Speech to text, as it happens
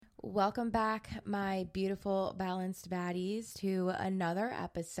Welcome back, my beautiful balanced baddies, to another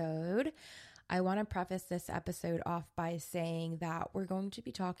episode. I want to preface this episode off by saying that we're going to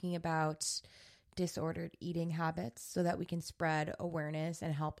be talking about disordered eating habits so that we can spread awareness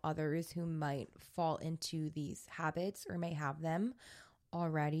and help others who might fall into these habits or may have them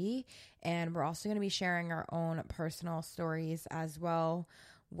already. And we're also going to be sharing our own personal stories as well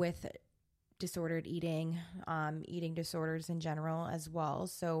with disordered eating, eating disorders in general as well.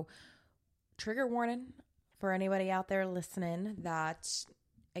 So trigger warning for anybody out there listening that,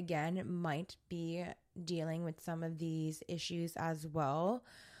 again, might be dealing with some of these issues as well.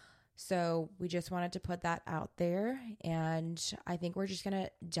 So we just wanted to put that out there. And I think we're just going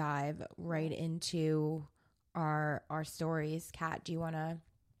to dive right into our stories. Kat, do you want to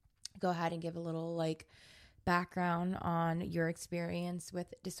go ahead and give a little background on your experience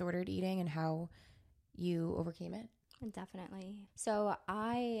with disordered eating and how you overcame it? Definitely. So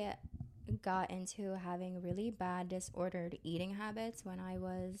I got into having really bad disordered eating habits when I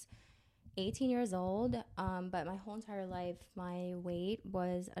was 18 years old. But my whole entire life, my weight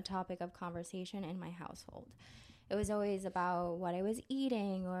was a topic of conversation in my household. It was always about what I was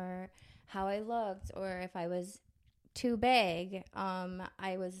eating or how I looked or if I was too big.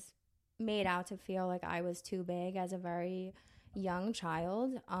 I was made out to feel like I was too big as a very young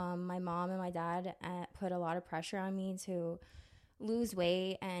child. My mom and my dad put a lot of pressure on me to lose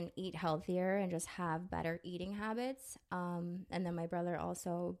weight and eat healthier and just have better eating habits. And then my brother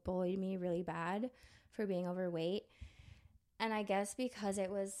also bullied me really bad for being overweight. And I guess because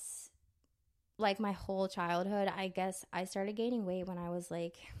it was like my whole childhood, I guess I started gaining weight when I was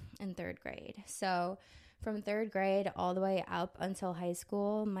in third grade. So from third grade all the way up until high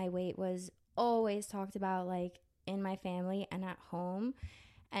school, my weight was always talked about in my family and at home.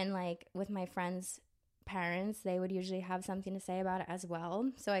 And with my friends' parents, they would usually have something to say about it as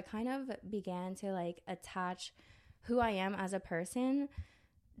well. So I kind of began to attach who I am as a person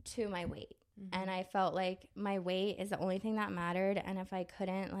to my weight. Mm-hmm. And I felt like my weight is the only thing that mattered. And if I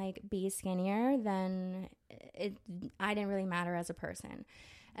couldn't be skinnier, then I didn't really matter as a person.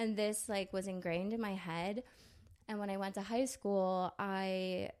 And this was ingrained in my head. And when I went to high school,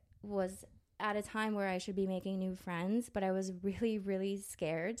 I was at a time where I should be making new friends, but I was really, really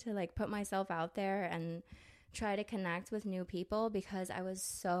scared to put myself out there and try to connect with new people because I was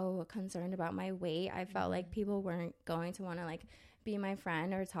so concerned about my weight. I felt like people weren't going to want to be my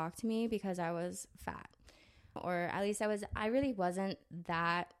friend or talk to me because I was fat. Or at least I really wasn't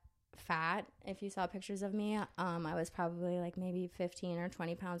that fat. If you saw pictures of me, I was probably maybe 15 or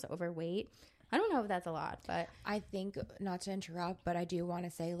 20 pounds overweight. I don't know if that's a lot, but I think, not to interrupt, but I do want to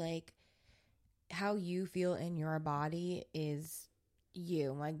say how you feel in your body is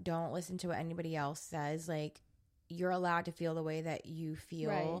you. Don't listen to what anybody else says. You're allowed to feel the way that you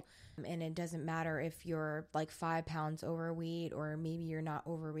feel. Right. And it doesn't matter if you're 5 pounds overweight or maybe you're not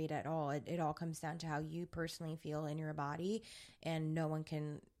overweight at all. It all comes down to how you personally feel in your body, and no one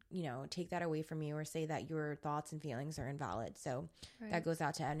can take that away from you or say that your thoughts and feelings are invalid. So right. That goes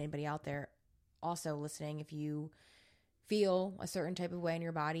out to anybody out there also listening. If you feel a certain type of way in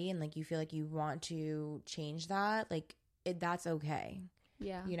your body and you feel like you want to change that, that's okay.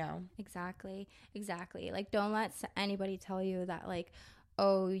 Yeah. Exactly. Don't let anybody tell you that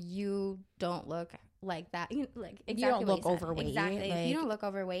oh, you don't look like that. Exactly, you don't look overweight. Exactly. You don't look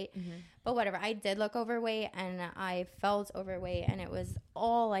overweight. Mm-hmm. But whatever. I did look overweight and I felt overweight, and it was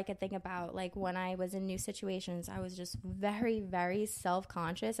all I could think about. When I was in new situations, I was just very, very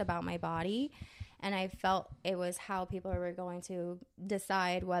self-conscious about my body. And I felt it was how people were going to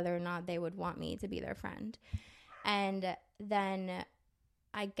decide whether or not they would want me to be their friend. And then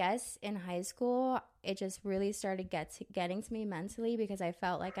I guess in high school, it just really started getting to me mentally because I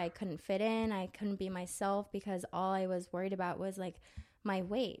felt like I couldn't fit in. I couldn't be myself because all I was worried about was my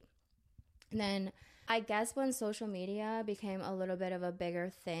weight. And then I guess when social media became a little bit of a bigger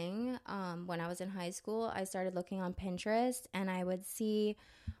thing, when I was in high school, I started looking on Pinterest and I would see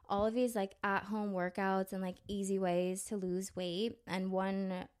all of these at-home workouts and easy ways to lose weight. And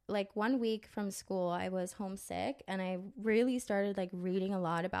one week from school, I was homesick and I really started reading a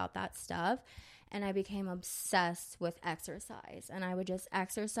lot about that stuff. And I became obsessed with exercise, and I would just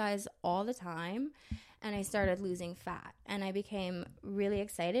exercise all the time. And I started losing fat, and I became really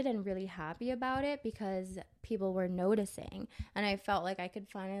excited and really happy about it because people were noticing. And I felt like I could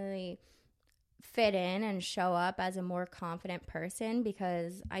finally fit in and show up as a more confident person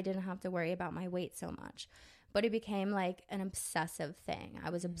because I didn't have to worry about my weight so much. But it became an obsessive thing. I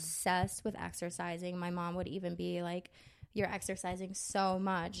was obsessed with exercising. My mom would even be you're exercising so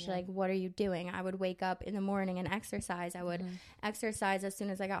much. Like, what are you doing? I would wake up in the morning and exercise. I would exercise as soon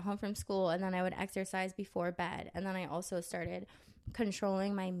as I got home from school, and then I would exercise before bed. And then I also started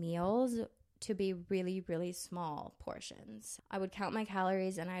controlling my meals to be really, really small portions. I would count my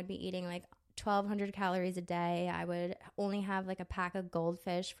calories, and I'd be eating like 1,200 calories a day. I would only have like a pack of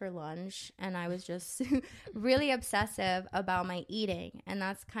goldfish for lunch, and I was just really obsessive about my eating. And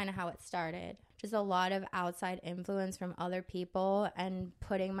that's kind of how it started. Just a lot of outside influence from other people, and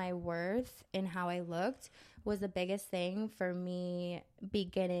putting my worth in how I looked was the biggest thing for me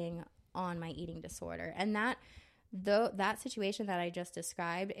beginning on my eating disorder. And that situation that I just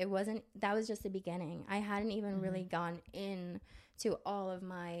described, that was just the beginning. I hadn't even really gone in to all of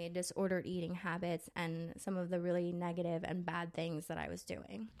my disordered eating habits and some of the really negative and bad things that I was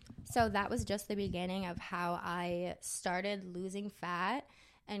doing. So that was just the beginning of how I started losing fat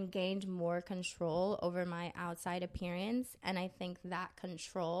and gained more control over my outside appearance. And I think that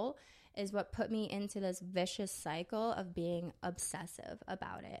control is what put me into this vicious cycle of being obsessive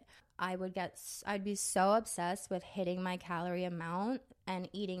about it. I'd be so obsessed with hitting my calorie amount and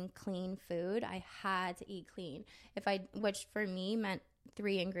eating clean food. I had to eat clean. Which for me meant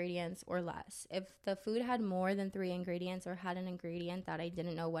 3 ingredients or less. If the food had more than 3 ingredients or had an ingredient that I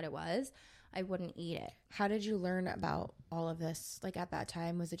didn't know what it was, I wouldn't eat it. How did you learn about all of this? Like, at that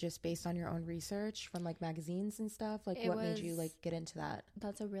time, was it just based on your own research from like magazines and stuff? Like, what made you like get into that?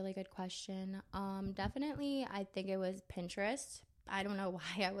 That's a really good question. Definitely, I think it was Pinterest. I don't know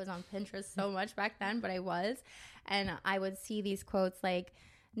why I was on Pinterest so much back then, but I was. And I would see these quotes like,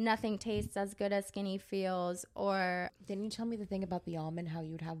 nothing tastes as good as skinny feels, or... Didn't you tell me the thing about the almond, how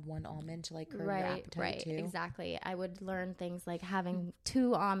you would have 1 almond to like curb your appetite too? Right, exactly. I would learn things like having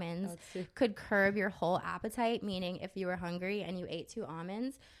 2 almonds could curb your whole appetite, meaning if you were hungry and you ate 2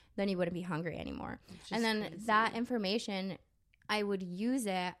 almonds, then you wouldn't be hungry anymore. And then that information, I would use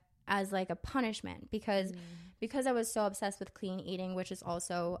it as like a punishment because I was so obsessed with clean eating, which is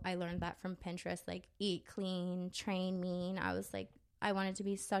also, I learned that from Pinterest, like eat clean, train mean. I was like, I wanted to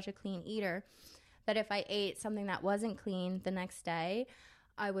be such a clean eater that if I ate something that wasn't clean the next day,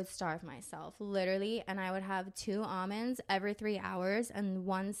 I would starve myself, literally. And I would have 2 almonds every 3 hours and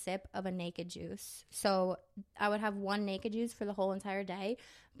 1 sip of a naked juice. So I would have 1 naked juice for the whole entire day,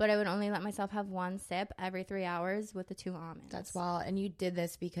 but I would only let myself have 1 sip every 3 hours with the 2 almonds. That's wild. And you did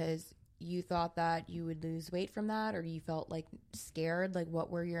this because you thought that you would lose weight from that, or you felt like scared? Like, what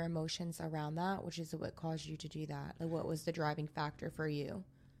were your emotions around that, which is what caused you to do that? Like, what was the driving factor for you?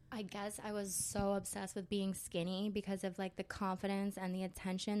 I guess I was so obsessed with being skinny because of like the confidence and the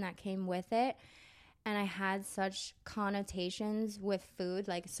attention that came with it. And I had such connotations with food,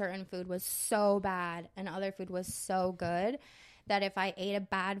 like certain food was so bad and other food was so good, that if I ate a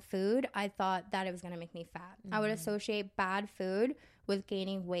bad food, I thought that it was going to make me fat. I would associate bad food with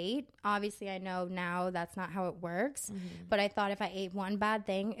gaining weight. Obviously, I know now that's not how it works, but I thought if I ate one bad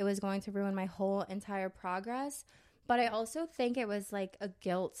thing, it was going to ruin my whole entire progress. But I also think it was like a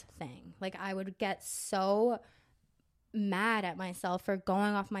guilt thing. Like, I would get so mad at myself for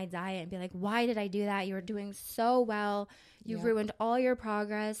going off my diet and be like, why did I do that? You were doing so well. You ruined all your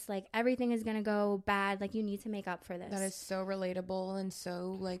progress. Like, everything is going to go bad. Like, you need to make up for this. That is so relatable and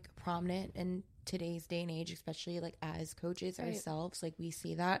so like prominent in today's day and age, especially like as coaches ourselves. Like, we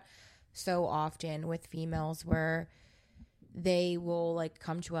see that so often with females where they will like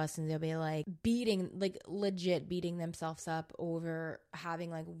come to us and they'll be like legit beating themselves up over having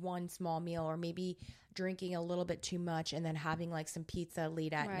like one small meal, or maybe drinking a little bit too much and then having like some pizza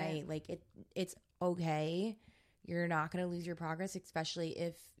late at night. Like, it's okay. You're not going to lose your progress, especially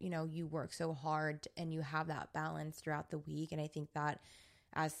if, you know, you work so hard and you have that balance throughout the week. And I think that,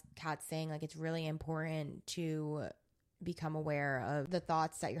 as Kat's saying, like, it's really important to become aware of the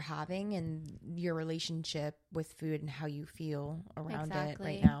thoughts that you're having and your relationship with food and how you feel around it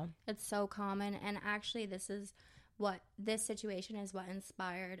right now. It's so common. And actually, this situation is what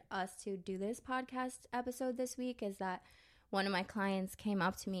inspired us to do this podcast episode this week, is that one of my clients came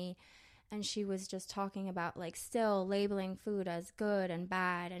up to me and she was just talking about like still labeling food as good and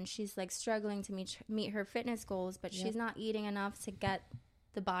bad. And she's like struggling to meet her fitness goals, but she's not eating enough to get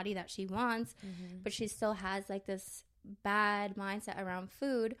the body that she wants. But she still has like this bad mindset around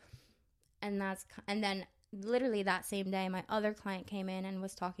food. And then literally that same day, my other client came in and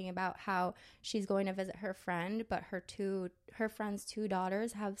was talking about how she's going to visit her friend, but her friend's 2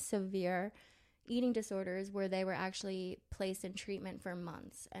 daughters have severe eating disorders where they were actually placed in treatment for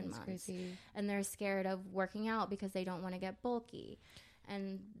months and months. Crazy. And they're scared of working out because they don't want to get bulky.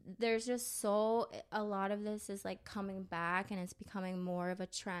 And there's just a lot of this is like coming back, and it's becoming more of a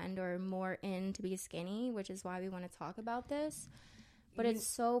trend or more in to be skinny, which is why we want to talk about this. But it's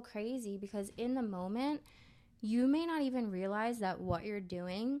so crazy because in the moment, you may not even realize that what you're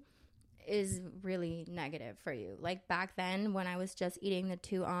doing is really negative for you. Like back then when I was just eating the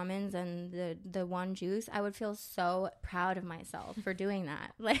 2 almonds and the 1 juice, I would feel so proud of myself for doing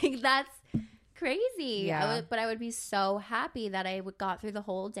that. Like that's crazy. Yeah. But I would be so happy that I got through the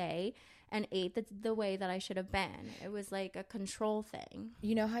whole day and ate the way that I should have been. It was like a control thing.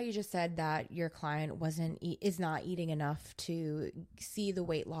 You know how you just said that your client is not eating enough to see the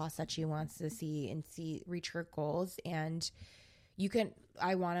weight loss that she wants to see and reach her goals. And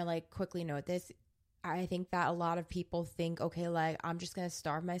I want to like quickly note this. I think that a lot of people think, okay, like I'm just going to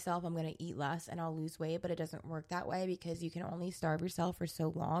starve myself. I'm going to eat less and I'll lose weight, but it doesn't work that way because you can only starve yourself for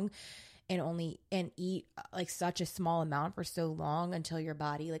so long and eat like such a small amount for so long until your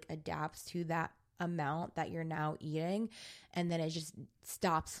body like adapts to that amount that you're now eating, and then it just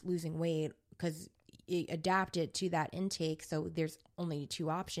stops losing weight because it adapted to that intake. So there's only 2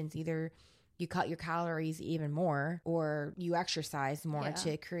 options: either you cut your calories even more or you exercise more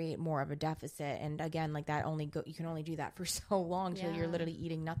to create more of a deficit. And again, like that you can only do that for so long till you're literally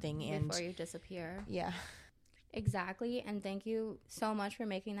eating nothing and before you disappear. Yeah. Exactly. And thank you so much for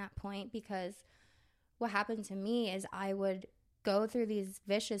making that point, because what happened to me is I would go through these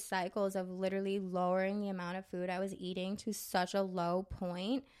vicious cycles of literally lowering the amount of food I was eating to such a low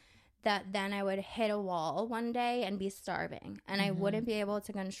point that then I would hit a wall one day and be starving. And I wouldn't be able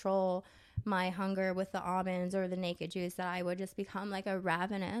to control my hunger with the almonds or the naked juice, that I would just become like a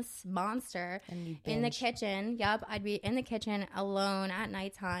ravenous monster in the kitchen. Yep. I'd be in the kitchen alone at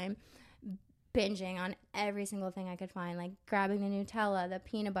nighttime, binging on every single thing I could find, like grabbing the Nutella, the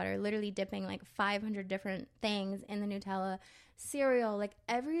peanut butter, literally dipping like 500 different things in the Nutella, cereal, like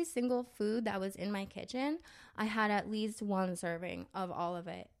every single food that was in my kitchen. I had at least 1 serving of all of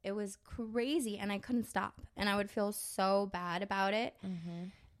it. It was crazy, and I couldn't stop. And I would feel so bad about it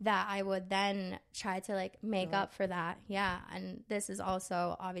that I would then try to like make up for that. Yeah. And this is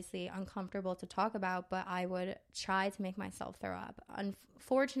also obviously uncomfortable to talk about, but I would try to make myself throw up.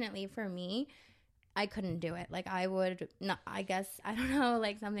 Unfortunately for me, I couldn't do it. Like I would not, I guess, I don't know,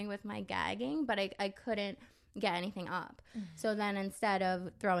 like something with my gagging, but I couldn't get anything up. So then instead of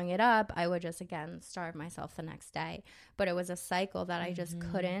throwing it up, I would just again starve myself the next day. But it was a cycle that I just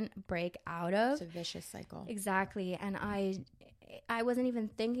couldn't break out of. It's a vicious cycle. Exactly. And I wasn't even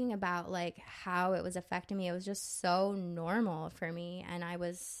thinking about like how it was affecting me. It was just so normal for me. And I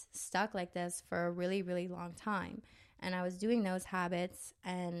was stuck like this for a really, really long time. And I was doing those habits.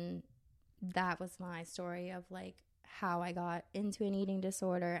 And that was my story of like how I got into an eating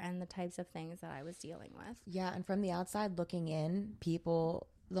disorder and the types of things that I was dealing with. Yeah. And from the outside looking in,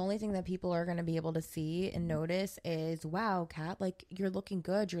 the only thing that people are going to be able to see and notice is, wow, Kat, like you're looking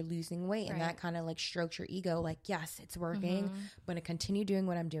good, you're losing weight. And that kind of like strokes your ego. Like, yes, it's working. I'm going to continue doing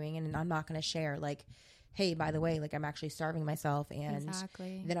what I'm doing. And I'm not going to share like, hey, by the way, like I'm actually starving myself. And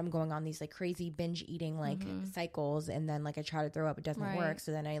then I'm going on these like crazy binge eating like cycles. And then like I try to throw up, it doesn't work.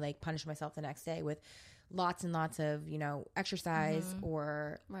 So then I like punish myself the next day with lots and lots of, exercise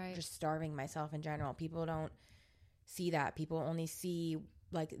or just starving myself in general. People don't see that. People only see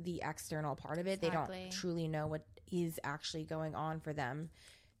like the external part of it. They don't truly know what is actually going on for them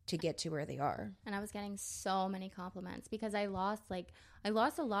to get to where they are. And I was getting so many compliments because I lost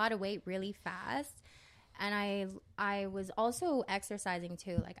a lot of weight really fast. And I was also exercising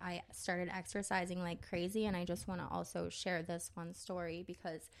too. Like I started exercising like crazy. And I just want to also share this one story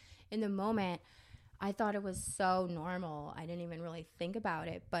because in the moment I thought it was so normal. I didn't even really think about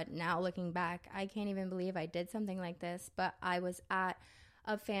it. But now looking back, I can't even believe I did something like this. But I was at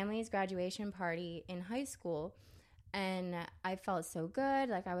a family's graduation party in high school, and I felt so good.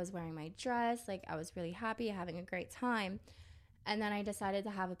 Like I was wearing my dress, like I was really happy, having a great time. And then I decided to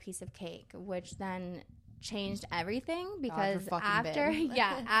have a piece of cake, which then changed everything because after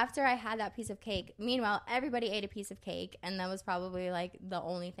I had that piece of cake, meanwhile everybody ate a piece of cake, and that was probably like the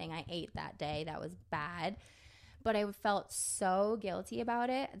only thing I ate that day that was bad. But I felt so guilty about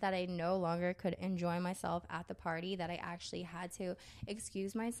it that I no longer could enjoy myself at the party, that I actually had to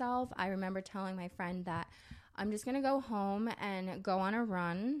excuse myself. I remember telling my friend that I'm just going to go home and go on a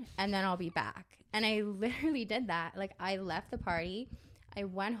run and then I'll be back. And I literally did that. Like I left the party, I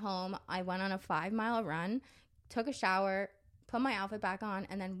went home, I went on a 5-mile run, took a shower, put my outfit back on,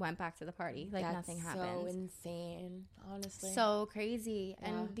 and then went back to the party. Like nothing happened. So insane, honestly. So crazy. Yeah.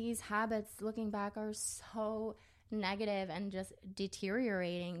 And these habits, looking back, are so negative and just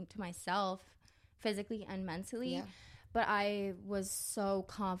deteriorating to myself physically and mentally. Yeah. but I was so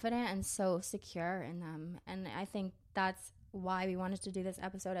confident and so secure in them. And I think that's why we wanted to do this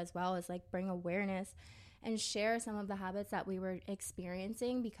episode as well, is like bring awareness and share some of the habits that we were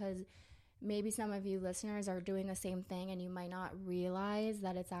experiencing, because maybe some of you listeners are doing the same thing and you might not realize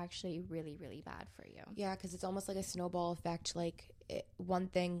that it's actually really, really bad for you. Yeah, because it's almost like a snowball effect. Like one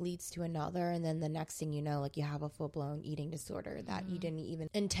thing leads to another, and then the next thing you know, like you have a full-blown eating disorder that you didn't even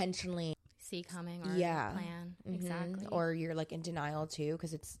intentionally see coming or plan. Exactly. Or you're like in denial too,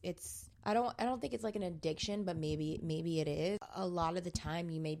 because it's I don't think it's like an addiction, but maybe it is. A lot of the time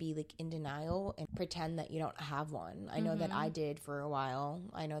you may be like in denial and pretend that you don't have one. I know that I did for a while.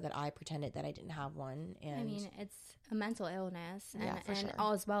 I know that I pretended that I didn't have one. And I mean, it's a mental illness and, for sure.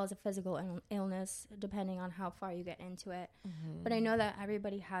 as well as a physical illness, depending on how far you get into it. But I know that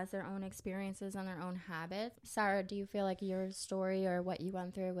everybody has their own experiences and their own habits. Sarah, do you feel like your story or what you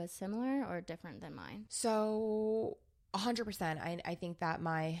went through was similar or different than mine? So 100%. I think that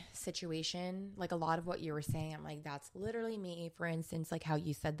my situation, like a lot of what you were saying, I'm like, that's literally me. For instance, like how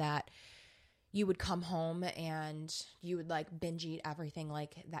you said that you would come home and you would like binge eat everything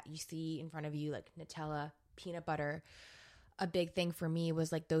like that you see in front of you, like Nutella, peanut butter. A big thing for me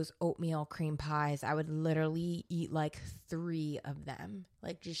was like those oatmeal cream pies. I would literally eat like 3 of them,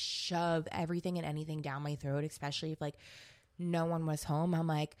 like just shove everything and anything down my throat, especially if like no one was home. I'm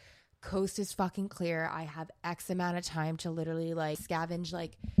like, coast is fucking clear. I have X amount of time to literally like scavenge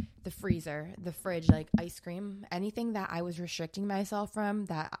like the freezer, the fridge, like ice cream, anything that I was restricting myself from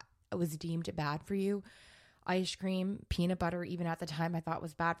that was deemed bad for you. Ice cream, peanut butter, even at the time I thought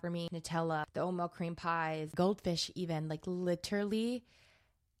was bad for me, Nutella, the oatmeal cream pies, goldfish, even like literally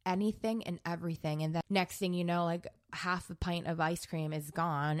anything and everything. And then next thing you know, like half a pint of ice cream is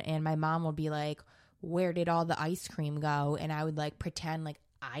gone. And my mom will be like, where did all the ice cream go? And I would like pretend like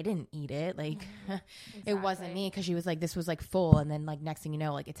I didn't eat it. Like it wasn't me, because she was like, this was like full. And then like next thing you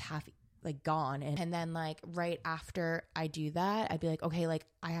know, like it's half like gone. And then like right after I do that, I'd be like, okay, like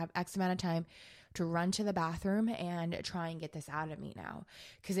I have X amount of time to run to the bathroom and try and get this out of me now.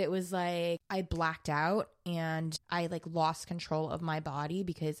 Because it was like I blacked out and I like lost control of my body,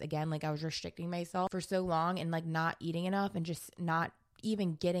 because again, like I was restricting myself for so long and like not eating enough and just not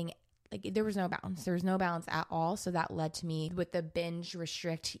even getting, like there was no balance. There was no balance at all. So that led to me with the binge,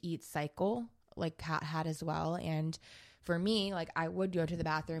 restrict, eat cycle, like Kat had as well. And for me, like I would go to the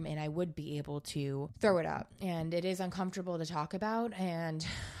bathroom and I would be able to throw it up. And it is uncomfortable to talk about. And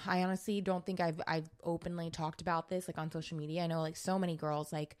I honestly don't think I've openly talked about this like on social media. I know like so many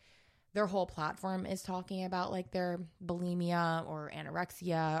girls, like their whole platform is talking about like their bulimia or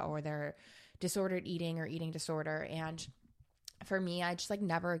anorexia or their disordered eating or eating disorder. And for me, I just like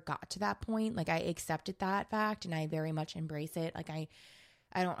never got to that point. Like I accepted that fact and I very much embrace it. Like I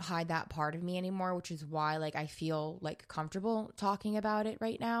don't hide that part of me anymore, which is why like I feel like comfortable talking about it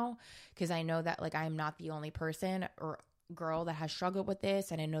right now, because I know that like I'm not the only person or girl that has struggled with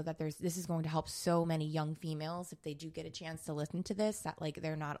this, and I know that this is going to help so many young females if they do get a chance to listen to this, that like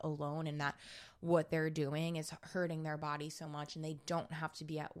they're not alone and that what they're doing is hurting their body so much, and they don't have to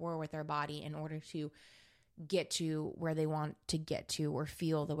be at war with their body in order to get to where they want to get to or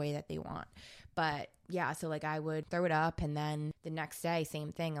feel the way that they want. But yeah, so like I would throw it up, and then the next day,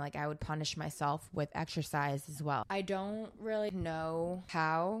 same thing. Like I would punish myself with exercise as well. I don't really know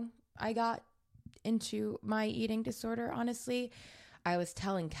how I got into my eating disorder, honestly. I was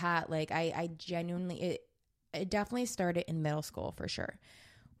telling Kat, like I genuinely, it definitely started in middle school for sure.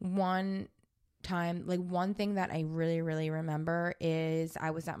 One time, like one thing that I really, really remember is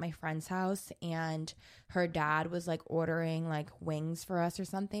I was at my friend's house and her dad was like ordering like wings for us or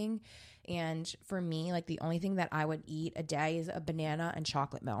something. And for me, like the only thing that I would eat a day is a banana and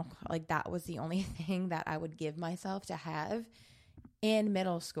chocolate milk. Like that was the only thing that I would give myself to have in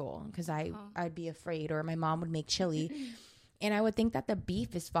middle school, because I'd be afraid, or my mom would make chili and I would think that the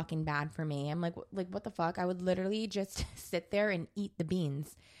beef is fucking bad for me. I'm like what the fuck? I would literally just sit there and eat the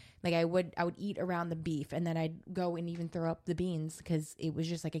beans. Like I would eat around the beef, and then I'd go and even throw up the beans, because it was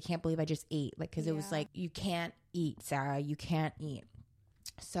just like, I can't believe I just ate. Like, because it was like, you can't eat, Sarah, you can't eat.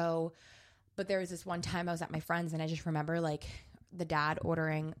 So, but there was this one time I was at my friend's, and I just remember like the dad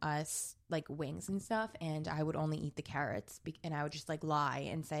ordering us like wings and stuff, and I would only eat the carrots, and I would just like lie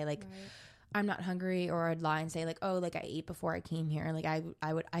and say like, I'm not hungry, or I'd lie and say like, oh, like I ate before I came here. Like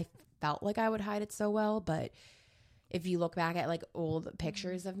I felt like I would hide it so well, but if you look back at like old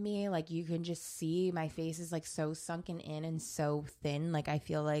pictures of me, like you can just see my face is like so sunken in and so thin. Like I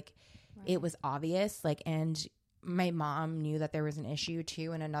feel like it was obvious. Like, and my mom knew that there was an issue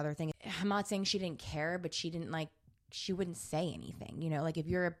too. And another thing, I'm not saying she didn't care, but she wouldn't say anything, you know, like if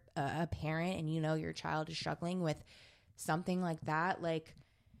you're a parent and you know your child is struggling with something like that, like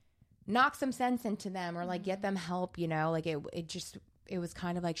knock some sense into them or like get them help, you know, like it was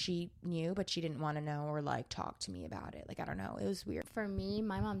kind of like she knew, but she didn't want to know or like talk to me about it. Like, I don't know. It was weird. For me,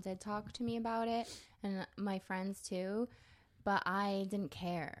 my mom did talk to me about it and my friends too, but I didn't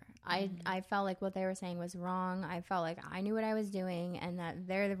care. I felt like what they were saying was wrong. I felt like I knew what I was doing and that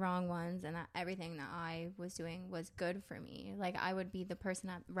they're the wrong ones and that everything that I was doing was good for me. Like, I would be the person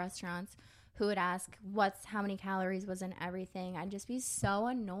at restaurants who would ask how many calories was in everything. I'd just be so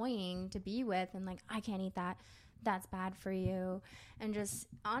annoying to be with and like, I can't eat that. That's bad for you. And just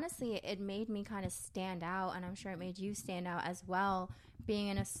honestly, it made me kind of stand out, and I'm sure it made you stand out as well, being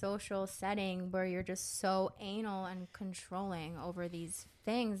in a social setting where you're just so anal and controlling over these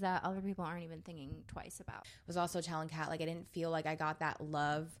things that other people aren't even thinking twice about. I was also telling Kat, like, I didn't feel like I got that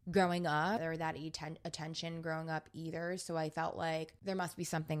love growing up or that attention growing up either. So I felt like there must be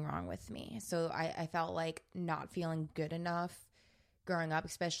something wrong with me. So I felt like not feeling good enough growing up,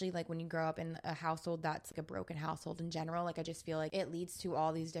 especially like when you grow up in a household that's like a broken household in general. Like, I just feel like it leads to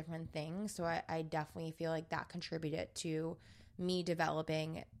all these different things. So I definitely feel like that contributed to me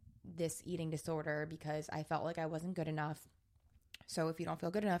developing this eating disorder, because I felt like I wasn't good enough. So if you don't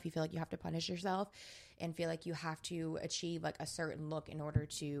feel good enough, you feel like you have to punish yourself and feel like you have to achieve like a certain look in order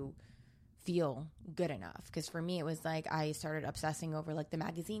to feel good enough. Because for me, it was like I started obsessing over like the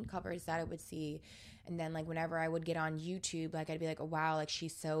magazine covers that I would see. And then like whenever I would get on YouTube, like I'd be like, oh, wow, like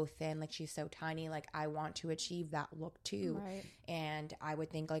she's so thin, like she's so tiny, like I want to achieve that look too. Right. And I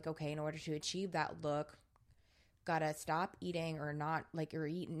would think like, okay, in order to achieve that look, gotta stop eating or not like, or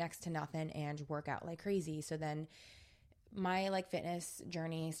eat next to nothing and work out like crazy. So then my like fitness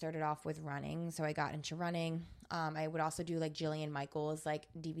journey started off with running. So I got into running. I would also do like Jillian Michaels like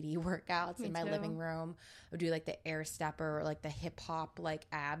DVD workouts in my living room. I would do like the air stepper or like the hip hop like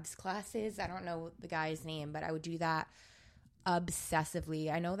abs classes. I don't know the guy's name, but I would do that obsessively.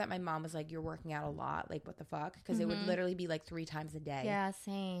 I know that my mom was like, you're working out a lot. Like, what the fuck? Because it would literally be like 3 times a day. Yeah,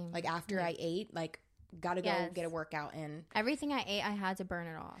 same. Like after I ate, like gotta go get a workout in. Everything I ate, I had to burn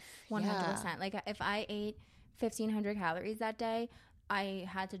it off 100%. Yeah. Like if I ate 1,500 calories that day, I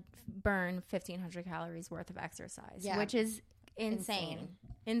had to burn 1,500 calories worth of exercise, which is insane.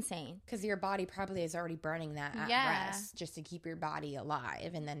 Because your body probably is already burning that at rest just to keep your body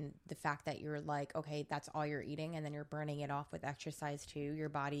alive. And then the fact that you're like, okay, that's all you're eating, and then you're burning it off with exercise too. Your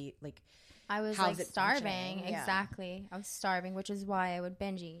body, like, I was like starving. Exactly. I was starving, which is why I would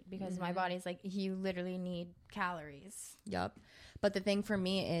binge eat, because my body's like, you literally need calories. Yep. But the thing for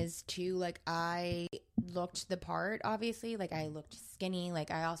me is too, like, I looked the part, obviously. Like, I looked skinny. Like,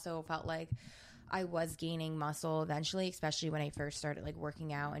 I also felt like I was gaining muscle eventually, especially when I first started like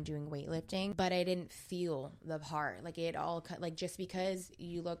working out and doing weightlifting, but I didn't feel the part. Like, it all, like, just because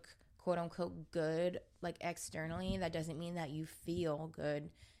you look quote unquote good, like externally, that doesn't mean that you feel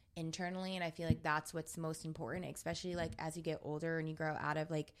good internally. And I feel like that's what's most important, especially like as you get older and you grow out of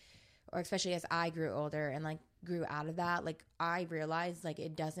like, or especially as I grew older and like grew out of that, like I realized like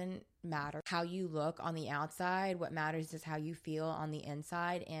it doesn't matter how you look on the outside. What matters is how you feel on the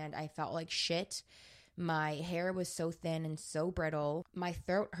inside. And I felt like shit. My hair was so thin and so brittle. My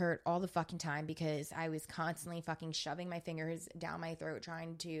throat hurt all the fucking time because I was constantly fucking shoving my fingers down my throat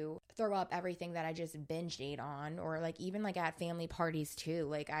trying to throw up everything that I just binge ate on. Or like even like at family parties too.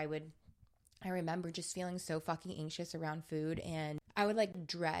 Like I remember just feeling so fucking anxious around food, and I would like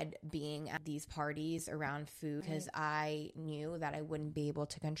dread being at these parties around food because I knew that I wouldn't be able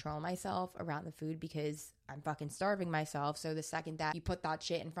to control myself around the food because I'm fucking starving myself. So the second that you put that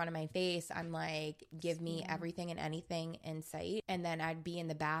shit in front of my face, I'm like, give me everything and anything in sight. And then I'd be in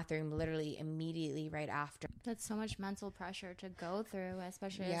the bathroom literally immediately right after. That's so much mental pressure to go through,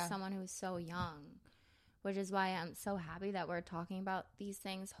 especially as someone who's so young. Which is why I'm so happy that we're talking about these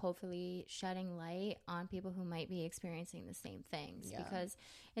things, hopefully shedding light on people who might be experiencing the same things. Yeah. Because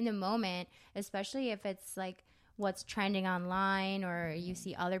in the moment, especially if it's like what's trending online or you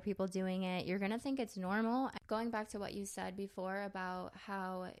see other people doing it, you're going to think it's normal. Going back to what you said before about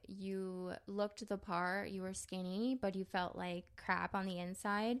how you looked the part, you were skinny, but you felt like crap on the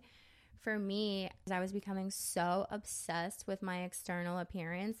inside. For me, I was becoming so obsessed with my external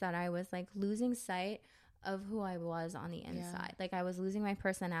appearance that I was like losing sight of who I was on the inside. Like I was losing my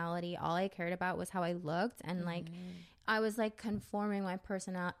personality. All I cared about was how I looked, and like I was like conforming my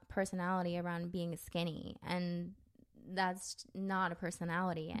personality around being skinny, and that's not a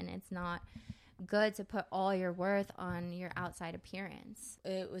personality, and it's not good to put all your worth on your outside appearance.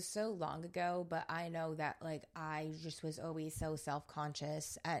 It was so long ago, but I know that like I just was always so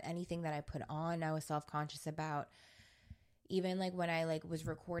self-conscious at anything that I put on. I was self-conscious about even like when I like was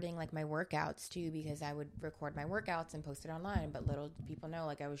recording like my workouts too, because I would record my workouts and post it online, but little did people know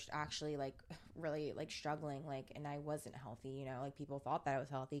like I was actually like really like struggling, like, and I wasn't healthy, you know, like people thought that I was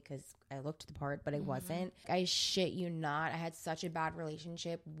healthy because I looked the part, but I wasn't. I shit you not, I had such a bad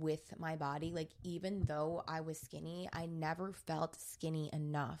relationship with my body. Like even though I was skinny, I never felt skinny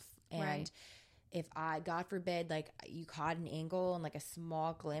enough. And if I, God forbid, like you caught an angle and like a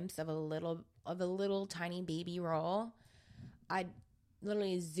small glimpse of a little tiny baby roll, I'd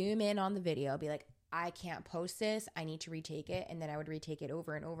literally zoom in on the video, be like, I can't post this, I need to retake it. And then I would retake it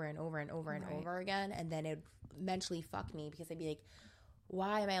over and over and over and over and over again. And then it would mentally fuck me because I'd be like,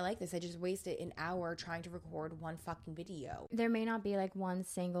 why am I like this? I just wasted an hour trying to record one fucking video. There may not be like one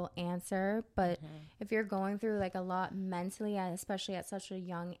single answer, but if you're going through like a lot mentally, especially at such a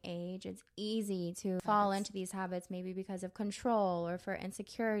young age, it's easy to fall into these habits, maybe because of control or for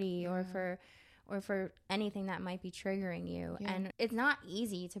insecurity or for anything that might be triggering you. And it's not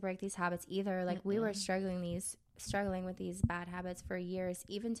easy to break these habits either. Like we were struggling with these bad habits for years.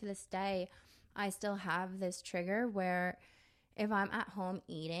 Even to this day, I still have this trigger where if I'm at home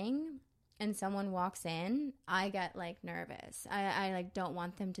eating and someone walks in, I get like nervous. I like don't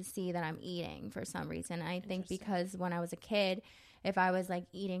want them to see that I'm eating for some reason. I think because when I was a kid, if I was like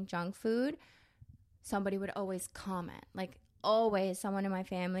eating junk food, somebody would always comment. Like always someone in my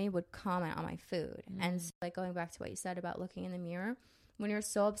family would comment on my food. And so, like going back to what you said about looking in the mirror, when you're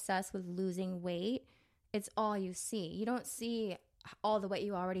so obsessed with losing weight, it's all you see. You don't see all the weight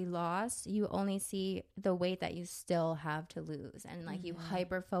you already lost. You only see the weight that you still have to lose, and like you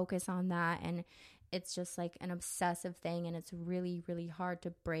hyper focus on that, and it's just like an obsessive thing, and it's really, really hard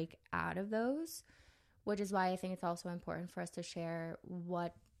to break out of those, which is why I think it's also important for us to share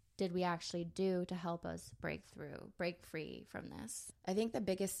what did we actually do to help us break free from this. I think the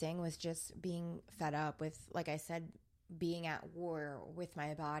biggest thing was just being fed up with, like I said, being at war with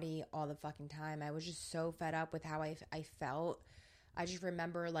my body all the fucking time. I was just so fed up with how I felt. I just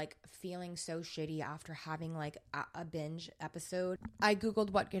remember like feeling so shitty after having like a binge episode. I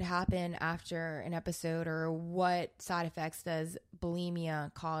Googled what could happen after an episode, or what side effects does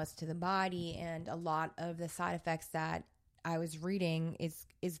bulimia cause to the body. And a lot of the side effects that I was reading is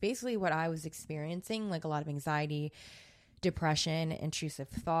basically what I was experiencing, like a lot of anxiety, depression, intrusive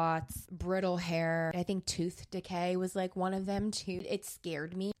thoughts, brittle hair. I think tooth decay was like one of them too. It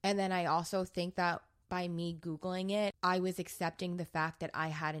scared me. And then I also think that by me Googling it, I was accepting the fact that I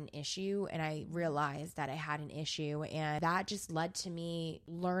had an issue, and I realized that I had an issue. And that just led to me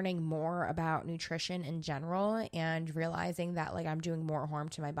learning more about nutrition in general, and realizing that like I'm doing more harm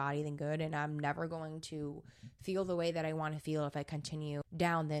to my body than good, and I'm never going to feel the way that I want to feel if I continue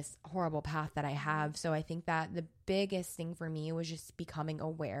down this horrible path that I have. So I think that the biggest thing for me was just becoming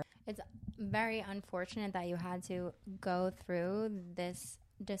aware. It's very unfortunate that you had to go through this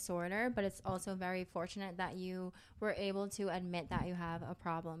disorder, but it's also very fortunate that you were able to admit that you have a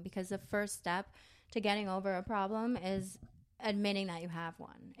problem, because the first step to getting over a problem is admitting that you have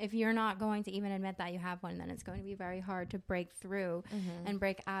one. If you're not going to even admit that you have one, then it's going to be very hard to break through and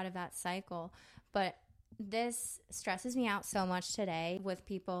break out of that cycle. But this stresses me out so much today with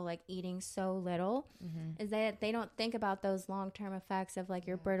people like eating so little, is that they don't think about those long-term effects of like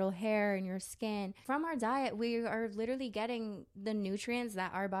your brittle hair and your skin. From our diet, we are literally getting the nutrients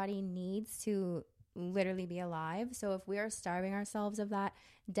that our body needs to literally be alive. So if we are starving ourselves of that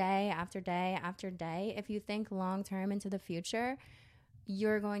day after day after day, if you think long-term into the future,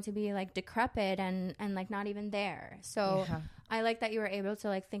 you're going to be like decrepit and like not even there. So I like that you were able to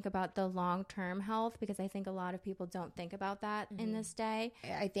like think about the long-term health, because I think a lot of people don't think about that in this day.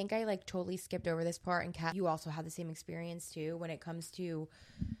 I think I like totally skipped over this part, and Kat, you also had the same experience too when it comes to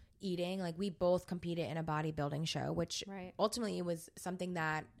eating. Like we both competed in a bodybuilding show, which ultimately was something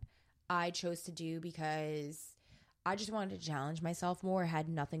that I chose to do because I just wanted to challenge myself more. It had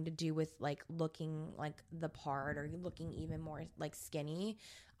nothing to do with like looking like the part or looking even more like skinny.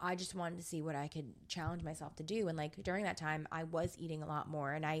 I just wanted to see what I could challenge myself to do. And like during that time, I was eating a lot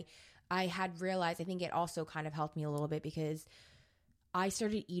more, and I had realized, I think it also kind of helped me a little bit, because I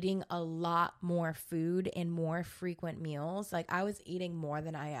started eating a lot more food and more frequent meals. Like I was eating more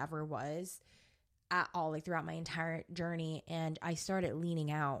than I ever was at all, like throughout my entire journey. And I started leaning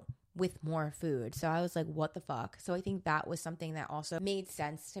out with more food. So I was like, what the fuck? So I think that was something that also made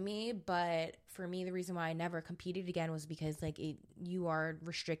sense to me. But for me, the reason why I never competed again was because like you are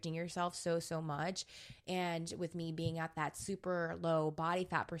restricting yourself so much. And with me being at that super low body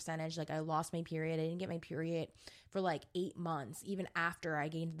fat percentage, like I lost my period. I didn't get my period for like 8 months, even after I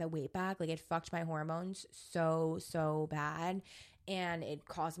gained the weight back. Like it fucked my hormones so bad. And it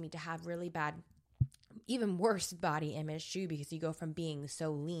caused me to have really bad even worse body image too, because you go from being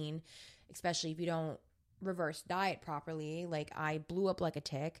so lean, especially if you don't reverse diet properly. Like I blew up like a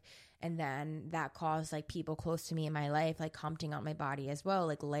tick, and then that caused like people close to me in my life like commenting on my body as well,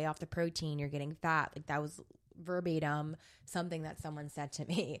 like lay off the protein, you're getting fat. Like that was verbatim something that someone said to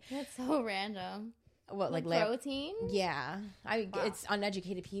me. That's so random. What, like protein? Yeah. Wow. It's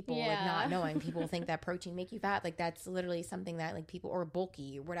uneducated people, like not knowing. People think that protein make you fat. Like that's literally something that like people, or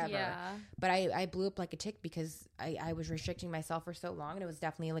bulky or whatever. Yeah. But I blew up like a tick because I was restricting myself for so long, and it was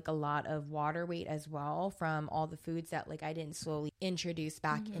definitely like a lot of water weight as well from all the foods that like I didn't slowly introduce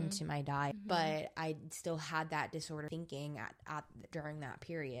back into my diet. But I still had that disorder thinking at during that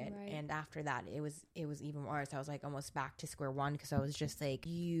period. Right. And after that it was even worse. I was like almost back to square one, because I was just like,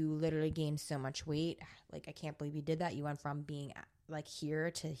 you literally gained so much weight. Like, I can't believe you did that. You went from being like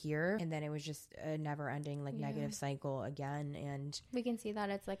here to here, and then it was just a never ending like negative cycle again. And we can see that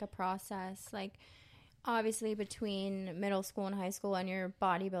it's like a process. Like obviously between middle school and high school and your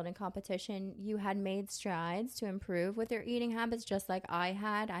bodybuilding competition, you had made strides to improve with your eating habits, just like I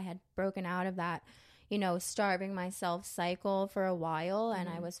had broken out of that, you know, starving myself cycle for a while, and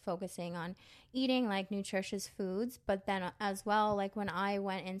I was focusing on eating like nutritious foods. But then as well, like when I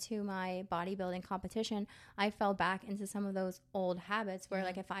went into my bodybuilding competition, I fell back into some of those old habits where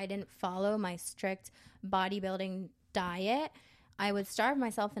like if I didn't follow my strict bodybuilding diet, I would starve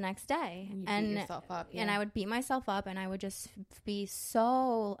myself the next day, and beat yourself up, and I would beat myself up, and I would just be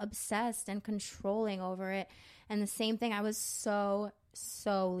so obsessed and controlling over it. And the same thing, I was so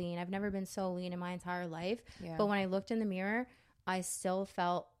lean. I've never been so lean in my entire life. Yeah. But when I looked in the mirror, I still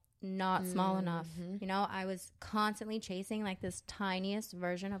felt not small enough. You know, I was constantly chasing like this tiniest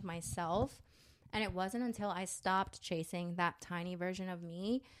version of myself. And it wasn't until I stopped chasing that tiny version of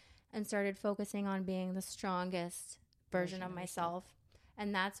me and started focusing on being the strongest version of myself.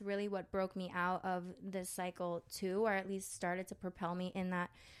 And that's really what broke me out of this cycle too, or at least started to propel me in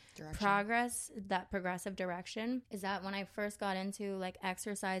that progressive direction. Is that when I first got into like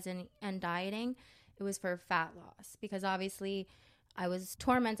exercise and dieting, it was for fat loss, because obviously I was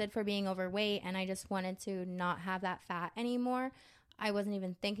tormented for being overweight, and I just wanted to not have that fat anymore. I wasn't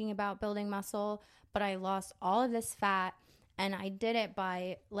even thinking about building muscle, but I lost all of this fat. And I did it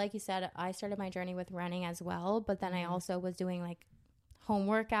by, like you said, I started my journey with running as well, but then I also was doing like home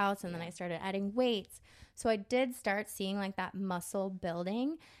workouts, and then I started adding weights. So I did start seeing like that muscle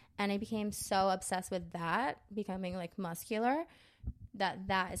building, and I became so obsessed with that, becoming like muscular,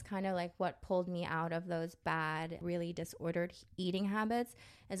 that is kind of like what pulled me out of those bad, really disordered eating habits,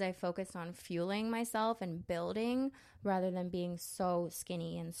 as I focused on fueling myself and building rather than being so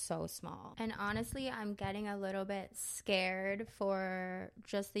skinny and so small. And honestly, I'm getting a little bit scared for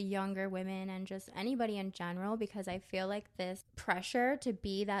just the younger women and just anybody in general, because I feel like this pressure to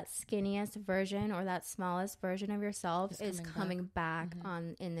be that skinniest version or that smallest version of yourself is coming back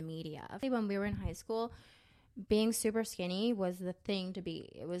on in the media. When we were in high school, being super skinny was the thing to be.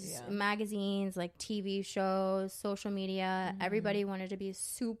 It was magazines, like TV shows, social media. Everybody wanted to be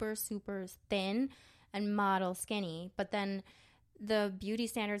super, super thin and model skinny. But then the beauty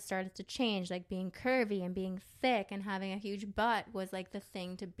standards started to change, like being curvy and being thick and having a huge butt was like the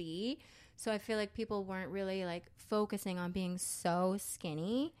thing to be. So I feel like people weren't really like focusing on being so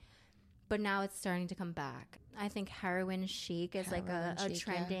skinny. But now it's starting to come back. I think heroin chic is like a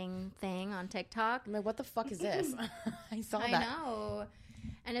trending thing on TikTok. I'm like, what the fuck is this? I saw that. I know.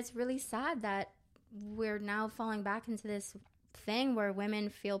 And it's really sad that we're now falling back into this thing where women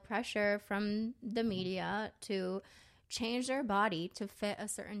feel pressure from the media to change their body to fit a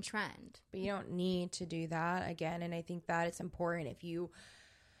certain trend. But you don't need to do that again. And I think that it's important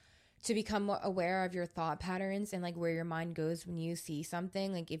to become more aware of your thought patterns and like where your mind goes when you see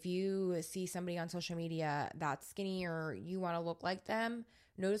something. Like if you see somebody on social media that's skinny or you want to look like them,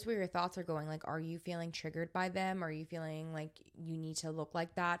 notice where your thoughts are going. Like, are you feeling triggered by them? Are you feeling like you need to look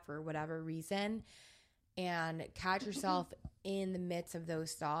like that for whatever reason? And catch yourself in the midst of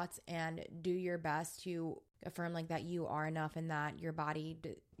those thoughts and do your best to affirm like that you are enough, and that your body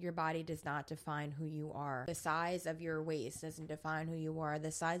does not define who you are. The size of your waist doesn't define who you are.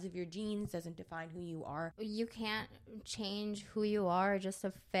 The size of your jeans doesn't define who you are. You can't change who you are just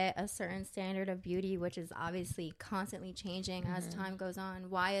to fit a certain standard of beauty, which is obviously constantly changing as time goes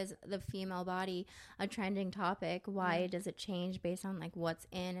on. Why is the female body a trending topic? Why does it change based on like what's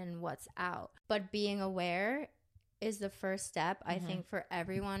in and what's out? But being aware is the first step, I think, for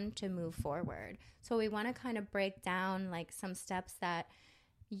everyone to move forward. So we want to kind of break down like some steps that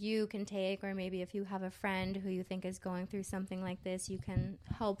you can take, or maybe if you have a friend who you think is going through something like this, you can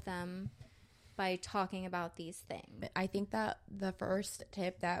help them by talking about these things. I think that the first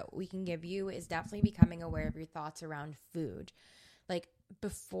tip that we can give you is definitely becoming aware of your thoughts around food. Like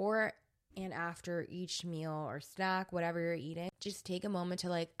before and after each meal or snack, whatever you're eating, just take a moment to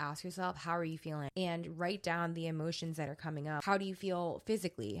like ask yourself, how are you feeling? And write down the emotions that are coming up. How do you feel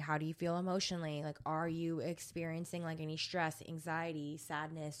physically? How do you feel emotionally? Like, are you experiencing like any stress, anxiety,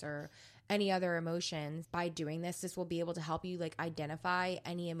 sadness, or any other emotions? By doing this, this will be able to help you like identify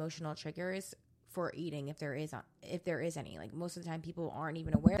any emotional triggers for eating if there is any. Like most of the time people aren't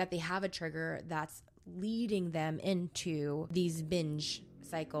even aware that they have a trigger that's leading them into these binge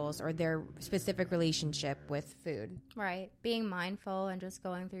cycles or their specific relationship with food. Right. Being mindful and just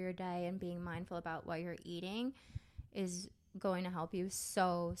going through your day and being mindful about what you're eating is going to help you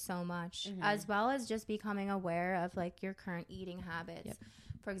so much, as well as just becoming aware of like your current eating habits. Yep.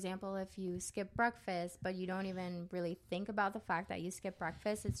 For example, if you skip breakfast, but you don't even really think about the fact that you skip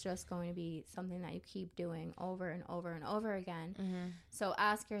breakfast, it's just going to be something that you keep doing over and over and over again. So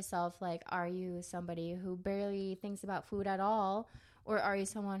ask yourself, like, are you somebody who barely thinks about food at all? Or are you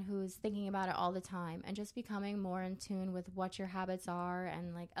someone who's thinking about it all the time? And just becoming more in tune with what your habits are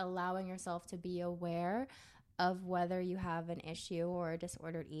and like allowing yourself to be aware of whether you have an issue or a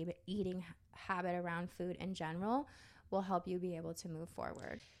disordered eating habit around food in general will help you be able to move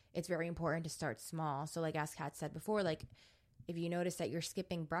forward. It's very important to start small. So like as Kat said before, like if you notice that you're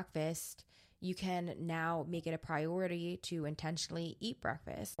skipping breakfast, you can now make it a priority to intentionally eat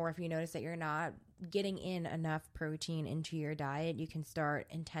breakfast. Or if you notice that you're not getting in enough protein into your diet, you can start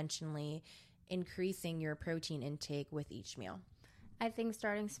intentionally increasing your protein intake with each meal. I think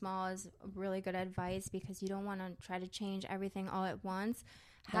starting small is really good advice because you don't want to try to change everything all at once.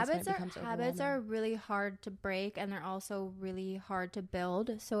 Habits are really hard to break, and they're also really hard to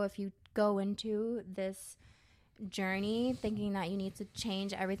build. So if you go into this journey thinking that you need to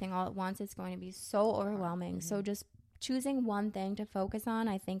change everything all at once, it's going to be so overwhelming. So just choosing one thing to focus on,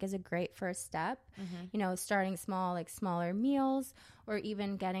 I think, is a great first step. You know, starting small, like smaller meals, or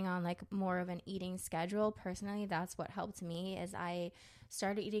even getting on like more of an eating schedule. Personally, that's what helped me, is I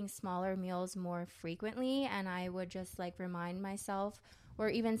started eating smaller meals more frequently, and I would just like remind myself or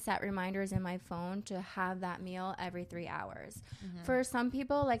even set reminders in my phone to have that meal every 3 hours. For some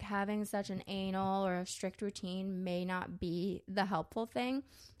people, like having such an anal or a strict routine may not be the helpful thing,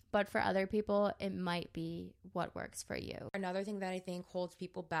 but for other people, it might be what works for you. Another thing that I think holds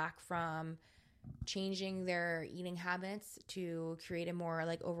people back from changing their eating habits to create a more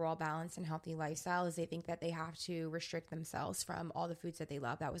like overall balanced and healthy lifestyle is they think that they have to restrict themselves from all the foods that they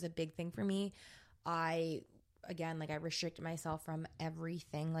love. That was a big thing for me. I restricted myself from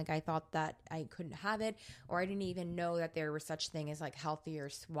everything. Like I thought that I couldn't have it, or I didn't even know that there was such thing as like healthier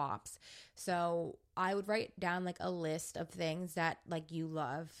swaps. So I would write down like a list of things that like you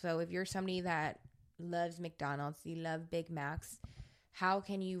love. So if you're somebody that loves McDonald's, you love Big Macs, how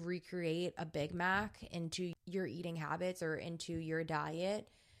can you recreate a Big Mac into your eating habits or into your diet?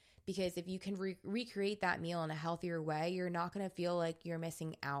 Because if you can recreate that meal in a healthier way, you're not going to feel like you're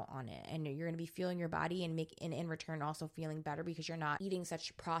missing out on it. And you're going to be feeling your body and in return also feeling better because you're not eating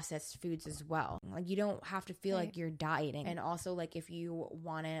such processed foods as well. Like you don't have to feel like you're dieting. And also like if you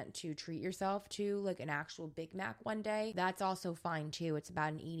wanted to treat yourself to like an actual Big Mac one day, that's also fine too. It's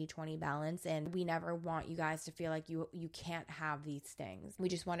about an 80-20 balance. And we never want you guys to feel like you can't have these things. We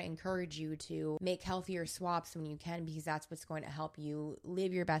just want to encourage you to make healthier swaps when you can, because that's what's going to help you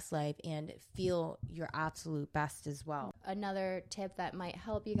live your best life and feel your absolute best as well. Another tip that might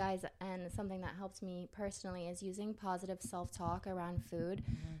help you guys, and something that helped me personally, is using positive self-talk around food.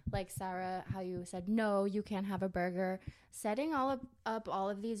 Like Sarah, how you said, no, you can't have a burger. Setting up all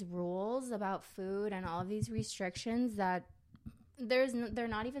of these rules about food and all of these restrictions that they're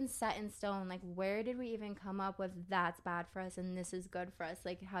not even set in stone. Like, where did we even come up with that's bad for us and this is good for us?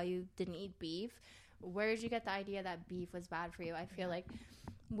 Like how you didn't eat beef. Where did you get the idea that beef was bad for you? I feel like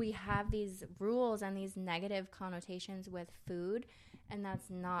we have these rules and these negative connotations with food, and that's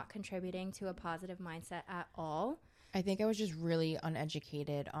not contributing to a positive mindset at all. I think I was just really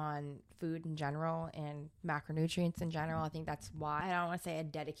uneducated on food in general and macronutrients in general. I think that's why, I don't want to say I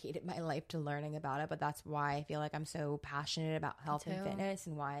dedicated my life to learning about it, but that's why I feel like I'm so passionate about health and fitness,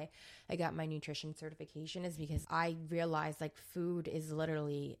 and why I got my nutrition certification is because I realized like food is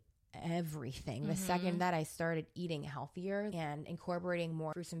literally everything. The second that I started eating healthier and incorporating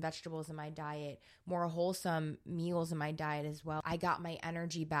more fruits and vegetables in my diet, more wholesome meals in my diet as well, I got my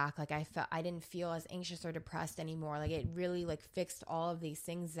energy back. Like I didn't feel as anxious or depressed anymore. Like it really like fixed all of these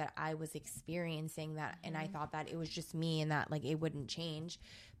things that I was experiencing that, and I thought that it was just me and that like it wouldn't change,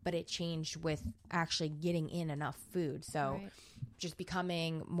 but it changed with actually getting in enough food. So just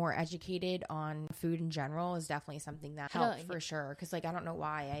becoming more educated on food in general is definitely something that helped for sure. Because like I don't know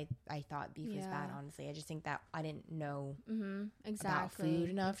why I thought beef was bad. Honestly, I just think that I didn't know about food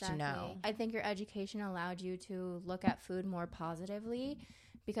enough to know. I think your education allowed you to look at food more positively,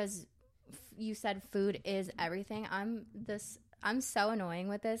 because you said food is everything. I'm so annoying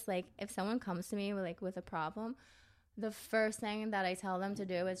with this. Like if someone comes to me with a problem, the first thing that I tell them to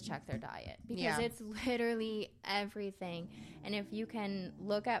do is check their diet, because it's literally everything. And if you can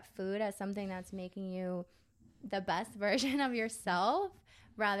look at food as something that's making you the best version of yourself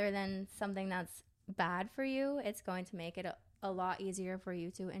rather than something that's bad for you, it's going to make it a lot easier for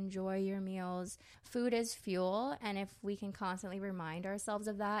you to enjoy your meals. Food is fuel, and if we can constantly remind ourselves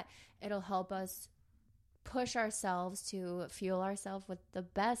of that, it'll help us push ourselves to fuel ourselves with the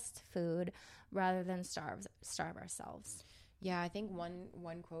best food rather than starve ourselves. Yeah, I think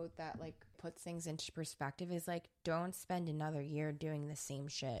one quote that like puts things into perspective is like, don't spend another year doing the same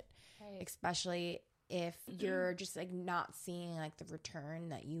shit. Right. Especially if you're just like not seeing like the return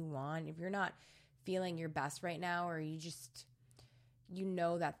that you want. If you're not feeling your best right now, or you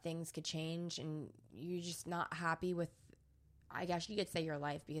know that things could change and you're just not happy with, I guess you could say, your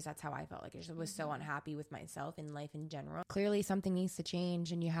life, because that's how I felt. Like I just was so unhappy with myself and life in general. Clearly something needs to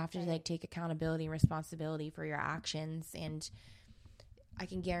change, and you have to like take accountability and responsibility for your actions. And I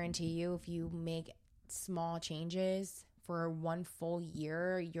can guarantee you, if you make small changes for one full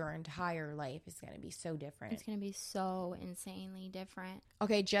year, your entire life is going to be so different. It's going to be so insanely different.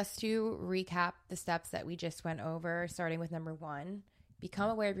 Okay, just to recap the steps that we just went over, starting with number 1, become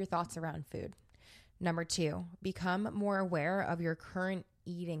aware of your thoughts around food. Number 2, become more aware of your current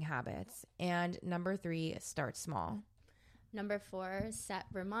eating habits. And number 3, start small. Number 4, set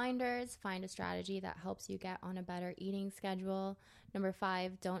reminders. Find a strategy that helps you get on a better eating schedule. Number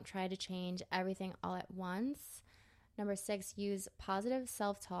 5, don't try to change everything all at once. Number 6, use positive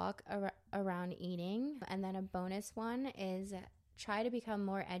self-talk around eating. And then a bonus one is try to become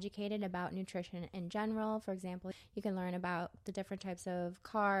more educated about nutrition in general. For example, you can learn about the different types of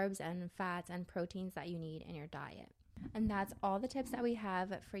carbs and fats and proteins that you need in your diet. And that's all the tips that we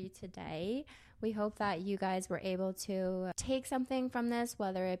have for you today. We hope that you guys were able to take something from this,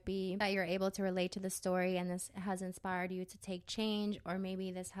 whether it be that you're able to relate to the story and this has inspired you to take change, or maybe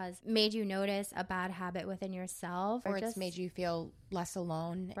this has made you notice a bad habit within yourself, or it's made you feel less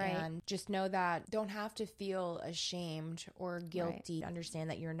alone. Right. And just know that don't have to feel ashamed or guilty. Right. Understand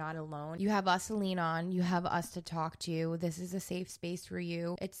that you're not alone. You have us to lean on. You have us to talk to. This is a safe space for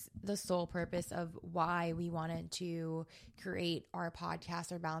you. It's the sole purpose of why we wanted to create our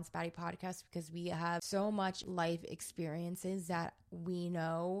podcast, our Balanced Baddie podcast, because we have so much life experiences that we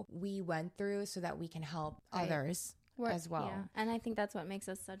know we went through so that we can help others as well. Yeah. And I think that's what makes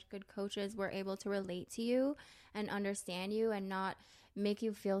us such good coaches. We're able to relate to you and understand you and not make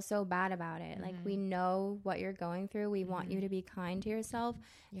you feel so bad about it. Like, we know what you're going through. We want you to be kind to yourself,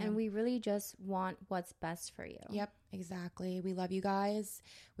 and we really just want what's best for you. Yep, exactly. We love you guys.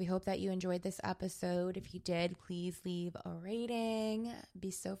 We hope that you enjoyed this episode. If you did, please leave a rating. Be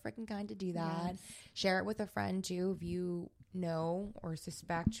so freaking kind to do that. Yes. Share it with a friend too if you know or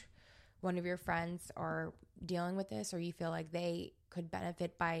suspect one of your friends are dealing with this, or you feel like they could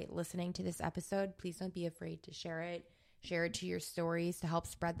benefit by listening to this episode. Please don't be afraid to share it. Share it to your stories to help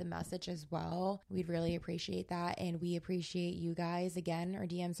spread the message as well. We'd really appreciate that. And we appreciate you guys. Again, our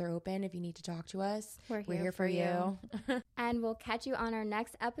DMs are open if you need to talk to us. We're here for you. And we'll catch you on our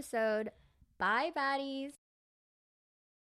next episode. Bye, baddies.